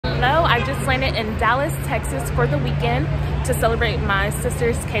I just landed in Dallas, Texas for the weekend to celebrate my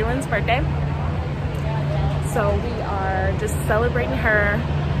sister's Kaylin's birthday. So we are just celebrating her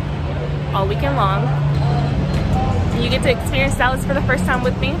all weekend long. You get to experience Dallas for the first time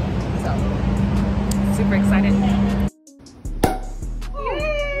with me. So super excited.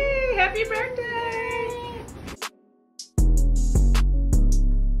 Yay! Happy birthday!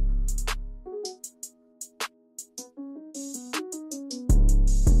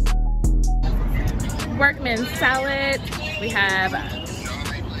 Workman salad. We have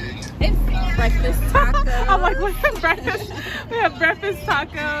breakfast tacos. I'm like, what is breakfast? We have breakfast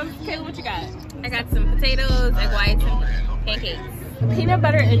tacos. Kayla, what you got? I got some potatoes, egg whites, and pancakes. Peanut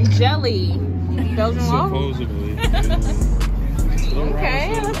butter and jelly. Belgian waffle? Supposedly.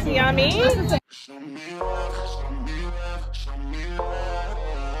 Okay, that's yummy.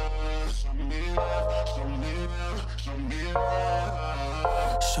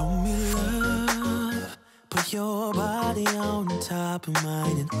 Show me love, put your body on top of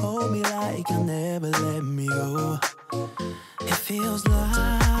mine and hold me like you'll never let me go. It feels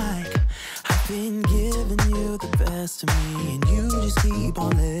like I've been giving you the best of me and you just keep on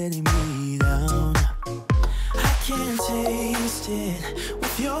letting me down. I can't taste it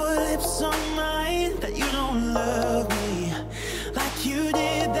with your lips on mine that you don't love me like you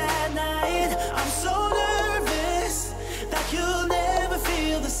did that night. I'm so nervous that you'll never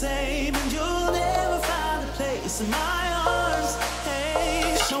feel the same and you'll never find a place in my arms.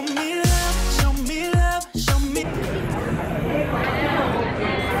 Hey, show me love, show me love, show me.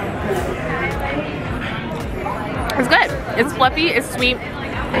 It's good. It's fluffy, it's sweet.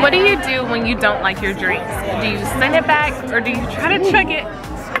 What do you do when you don't like your drinks? Do you send it back or do you try to chug it?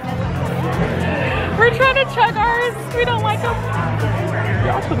 We're trying to chug ours. We don't like them.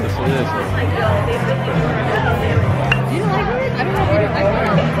 Y'all put this in this. Do you like it? I don't know if you don't like it.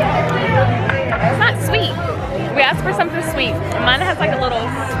 It's not sweet. We asked for something sweet. Mine has like a little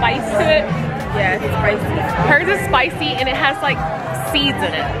spice to it. Yeah, it's spicy. Hers is spicy and it has like seeds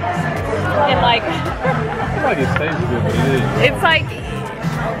in it. And like, I feel like it tastes good, but it is. it's like,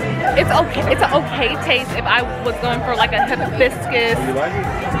 it's okay. It's an okay taste if I was going for like a hibiscus, You like it?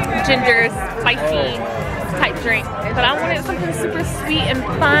 ginger, spicy type drink. But I wanted something super sweet and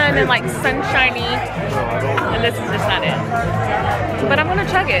fun and like sunshiny. And this is just not it. But I'm gonna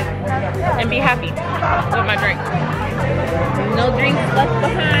chug it and be happy with my drink. No drinks left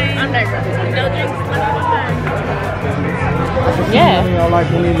behind. No drinks left behind. Yeah. Y'all like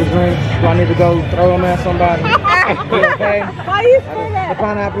any of the drinks? Do I need to go throw them at somebody? Okay. Why you say that? The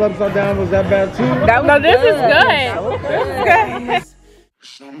pineapple upside down, was that bad too? That was this is good. This is good.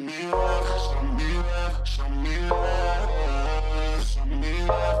 Show me love, show me love, show me love. Show me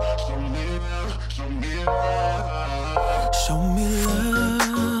love, show me love, show me love. Show me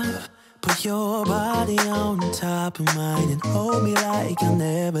love, put your body on top of mine and hold me like you'll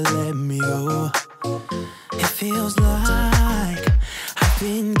never let me go. It feels like I've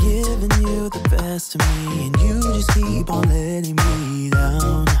been giving you the best of me and you just keep on letting me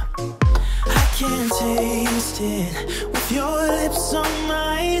down. I can't taste it with your lips on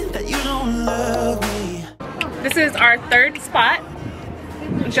mine that you don't love me. This is our third spot.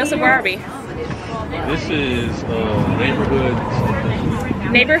 Joseph, where are we? This is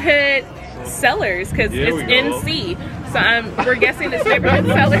Neighborhood Cellars, because There it's we go. NC. So we're guessing it's Neighborhood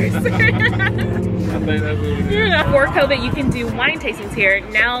Cellars. I think that's what it is. Before COVID, you can do wine tastings here.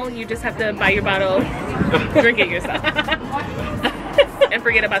 Now you just have to buy your bottle, drink it yourself, and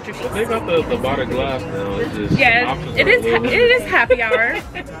forget about your cheeks. They got the bottle glass now. It's just Yeah, options it are is. limited. It is happy hour,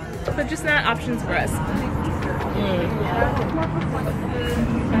 but just not options for us.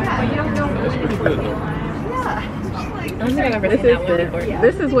 It's pretty good though.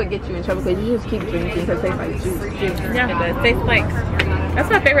 This is what gets you in trouble because you just keep drinking because it tastes like juice. Yeah, it tastes like. That's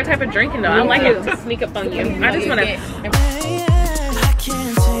my favorite type of drinking though. I like it to sneak up on you. I just want to. I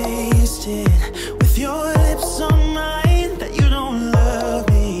can't taste it with your lips on mine that you don't love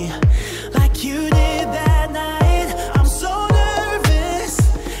me like you did that night. I'm so nervous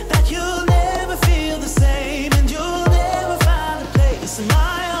that you'll never feel the same and you'll never find a place in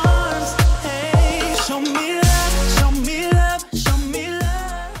my arms. Hey, show me love, show me love, show me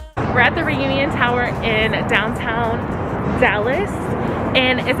love. We're at the Reunion Tower in downtown Dallas,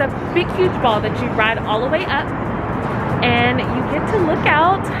 and it's a big, huge ball that you ride all the way up, and you get to look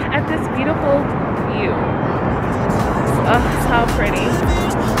out at this beautiful view. Oh, so pretty.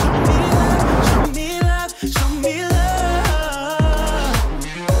 Show me love, show me love.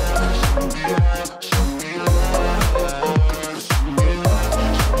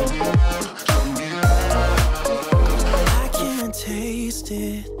 I can't taste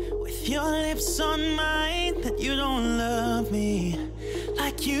it with With your lips on mine, that you don't love me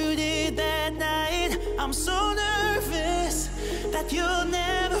like you did that night. I'm so nervous that you'll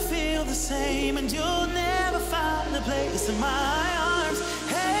never feel the same, and you'll never find a place in my arms.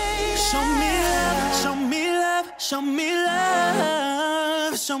 Hey, show me love, show me love, show me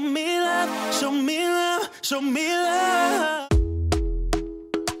love, show me love, show me love, show me love.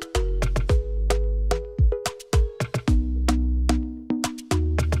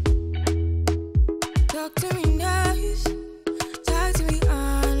 Talk to me nice, talk to me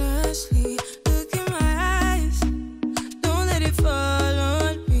honestly. Look in my eyes, don't let it fall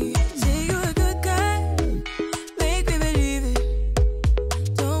on me. Say you're a good guy, make me believe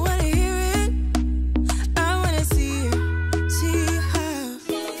it. Don't wanna hear it, I wanna see it. See how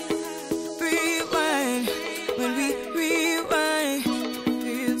rewind, when we rewind,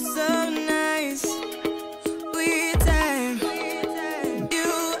 feels so nice. We time, you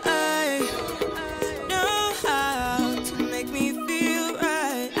I know how to make me feel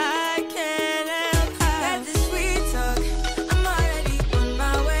right. I can't help that this sweet talk. I'm already on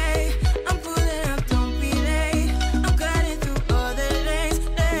my way. I'm pulling up, don't be late. I'm cutting through all the lanes.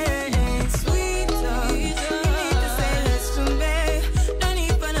 Sweet talk, you need to say let's convey. No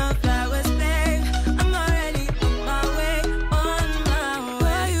need for no flowers, babe. I'm already on my way, on my way.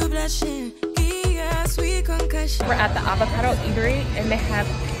 Why you blushing? Yeah, sweet concussion. We're at the Avocado Eatery and they have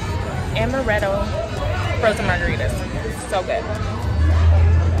amaretto frozen margaritas. So good.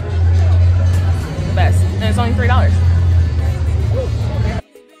 The best. And it's only $3.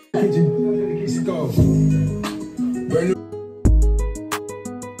 Let's go.